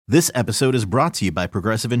This episode is brought to you by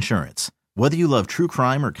Progressive Insurance. Whether you love true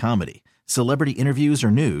crime or comedy, celebrity interviews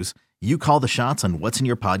or news, you call the shots on what's in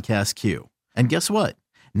your podcast queue. And guess what?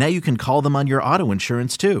 Now you can call them on your auto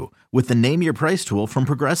insurance too with the Name Your Price tool from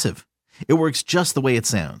Progressive. It works just the way it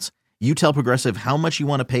sounds. You tell Progressive how much you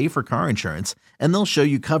want to pay for car insurance, and they'll show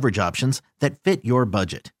you coverage options that fit your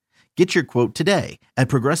budget. Get your quote today at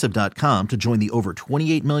Progressive.com to join the over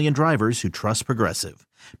 28 million drivers who trust Progressive.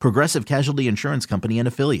 Progressive Casualty Insurance Company and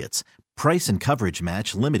Affiliates. Price and coverage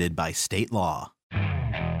match limited by state law.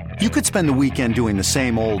 You could spend the weekend doing the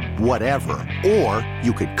same old whatever, or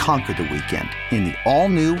you could conquer the weekend in the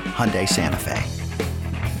all-new Hyundai Santa Fe.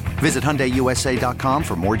 Visit HyundaiUSA.com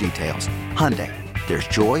for more details. Hyundai, there's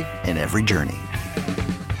joy in every journey.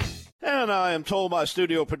 And I am told by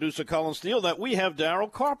studio producer Colin Steele that we have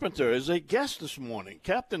Daryl Carpenter as a guest this morning.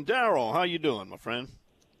 Captain Daryl, how you doing, my friend?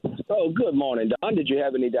 Oh, good morning, Don. Did you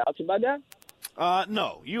have any doubts about that?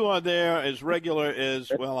 No. You are there as regular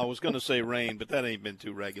as, well, I was going to say rain, but that ain't been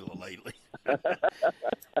too regular lately.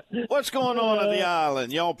 What's going on at the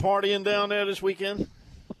island? Y'all partying down there this weekend?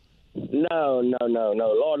 No.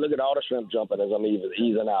 Lord, look at all the shrimp jumping as I'm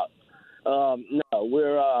easing out. No,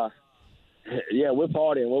 we're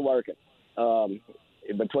partying. We're working.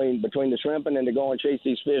 Between the shrimping and to go and chase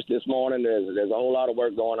these fish this morning, there's a whole lot of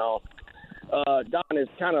work going on. Don, it's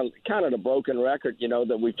kind of the broken record,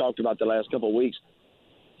 that we've talked about the last couple of weeks.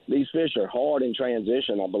 These fish are hard in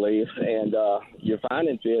transition, I believe, and you're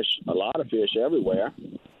finding fish, a lot of fish everywhere,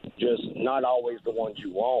 just not always the ones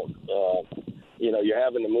you want. You're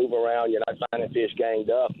having to move around. You're not finding fish ganged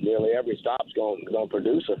up. Nearly every stop's going to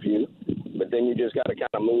produce a few, but then you just got to kind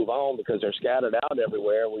of move on because they're scattered out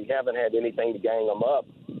everywhere. We haven't had anything to gang them up,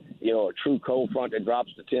 a true cold front that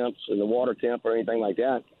drops the temps and the water temp or anything like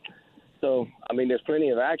that. So, there's plenty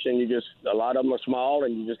of action. A lot of them are small,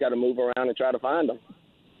 and you just got to move around and try to find them.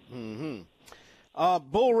 Mm-hmm.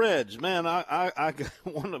 Bull Reds, man, I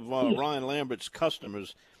one of Ryan Lambert's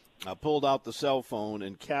customers pulled out the cell phone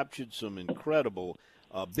and captured some incredible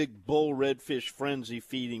big bull redfish frenzy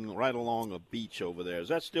feeding right along a beach over there. Is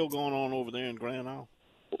that still going on over there in Grand Isle?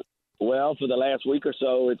 Well, for the last week or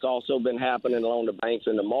so, it's also been happening along the banks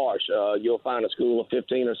in the marsh. You'll find a school of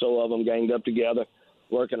 15 or so of them ganged up together,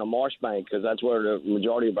 working a marsh bank because that's where the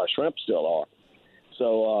majority of our shrimp still are.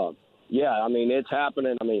 So, it's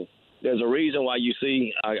happening. There's a reason why you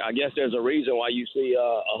see, I guess there's a reason why you see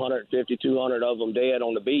 150, 200 of them dead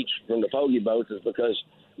on the beach from the Pogie boats is because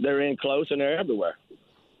they're in close and they're everywhere.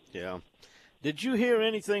 Yeah. Did you hear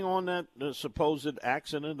anything on that supposed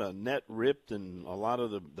accident? A net ripped and a lot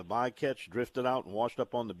of the bycatch drifted out and washed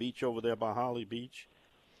up on the beach over there by Holly Beach?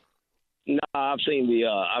 No, I've seen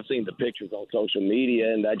the pictures on social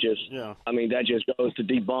media, and that just goes to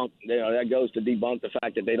debunk. That goes to debunk the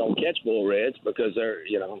fact that they don't catch bull reds because they're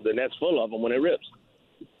the net's full of them when it rips.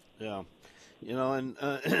 Yeah, and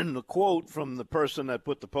the quote from the person that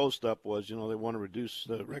put the post up was, they want to reduce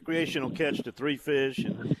the recreational catch to 3 fish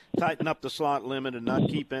and tighten up the slot limit and not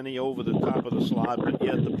keep any over the top of the slot, but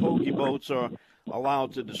yet the Pogie boats are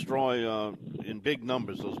allowed to destroy in big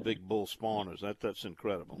numbers those big bull spawners. That's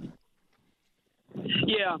incredible.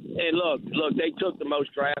 Yeah, and look, they took the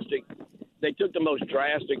most drastic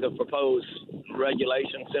of proposed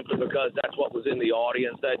regulations simply because that's what was in the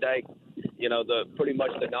audience that day. Pretty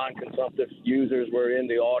much the non-consumptive users were in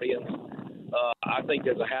the audience. I think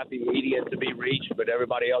there's a happy median to be reached, but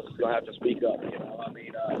everybody else is going to have to speak up.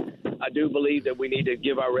 I do believe that we need to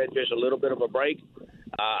give our redfish a little bit of a break.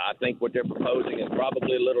 I think what they're proposing is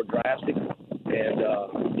probably a little drastic. And,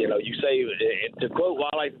 you save, to quote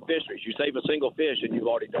wildlife and fisheries, you save a single fish and you've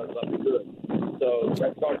already done something good. So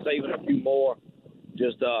let's start saving a few more.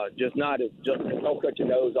 Just don't cut your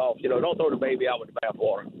nose off. Don't throw the baby out with the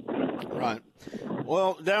bathwater. Right.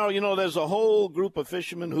 Well, Daryl, there's a whole group of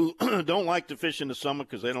fishermen who don't like to fish in the summer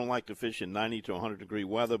because they don't like to fish in 90 to 100-degree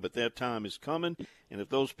weather, but their time is coming. And if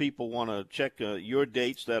those people want to check your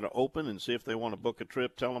dates that are open and see if they want to book a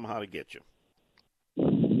trip, tell them how to get you.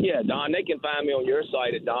 Yeah, Don, they can find me on your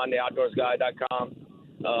site at dontheoutdoorsguy.com,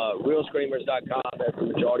 realscreamers.com. That's the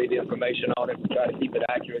majority of the information on it. We try to keep it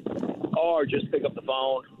accurate. Or just pick up the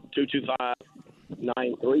phone,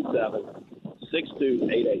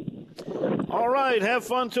 225-937-6288. All right, have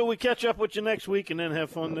fun till we catch up with you next week, and then have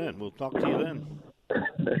fun then. We'll talk to you then.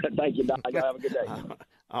 Thank you, Don. Have a good day.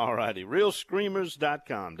 All righty,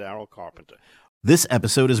 realscreamers.com, Daryl Carpenter. This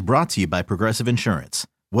episode is brought to you by Progressive Insurance.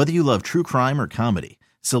 Whether you love true crime or comedy,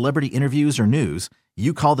 celebrity interviews or news,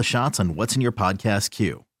 you call the shots on what's in your podcast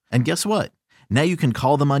queue. And guess what? Now you can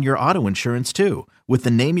call them on your auto insurance too with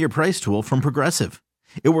the Name Your Price tool from Progressive.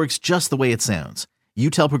 It works just the way it sounds. You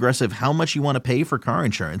tell Progressive how much you want to pay for car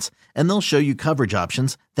insurance, and they'll show you coverage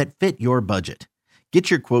options that fit your budget. Get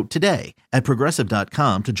your quote today at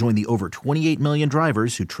Progressive.com to join the over 28 million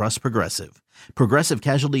drivers who trust Progressive. Progressive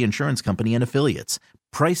Casualty Insurance Company and Affiliates.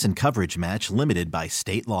 Price and coverage match limited by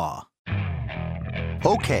state law.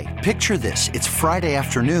 Okay, picture this. It's Friday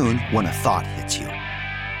afternoon when a thought hits you.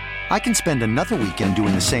 I can spend another weekend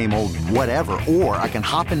doing the same old whatever, or I can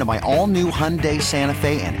hop into my all-new Hyundai Santa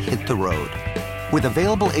Fe and hit the road. With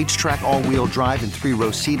available H-Track all-wheel drive and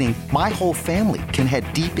 3-row seating, my whole family can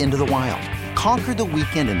head deep into the wild. Conquer the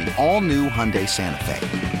weekend in the all-new Hyundai Santa Fe.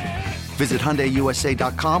 Visit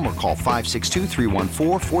HyundaiUSA.com or call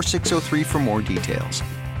 562-314-4603 for more details.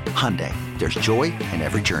 Hyundai, there's joy in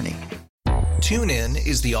every journey. TuneIn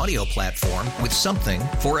is the audio platform with something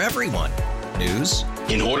for everyone. News.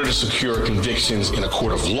 In order to secure convictions in a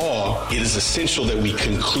court of law, it is essential that we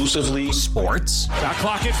conclusively. Sports. Got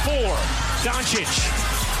clock at 4. Doncic.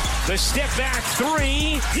 The step back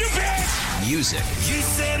 3. You bet. Music. You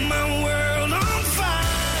set my world on fire.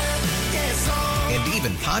 Yes, and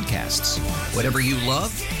even podcasts. Whatever you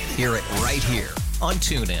love, hear it right here on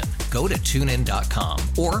TuneIn. Go to TuneIn.com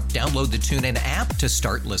or download the TuneIn app to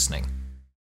start listening.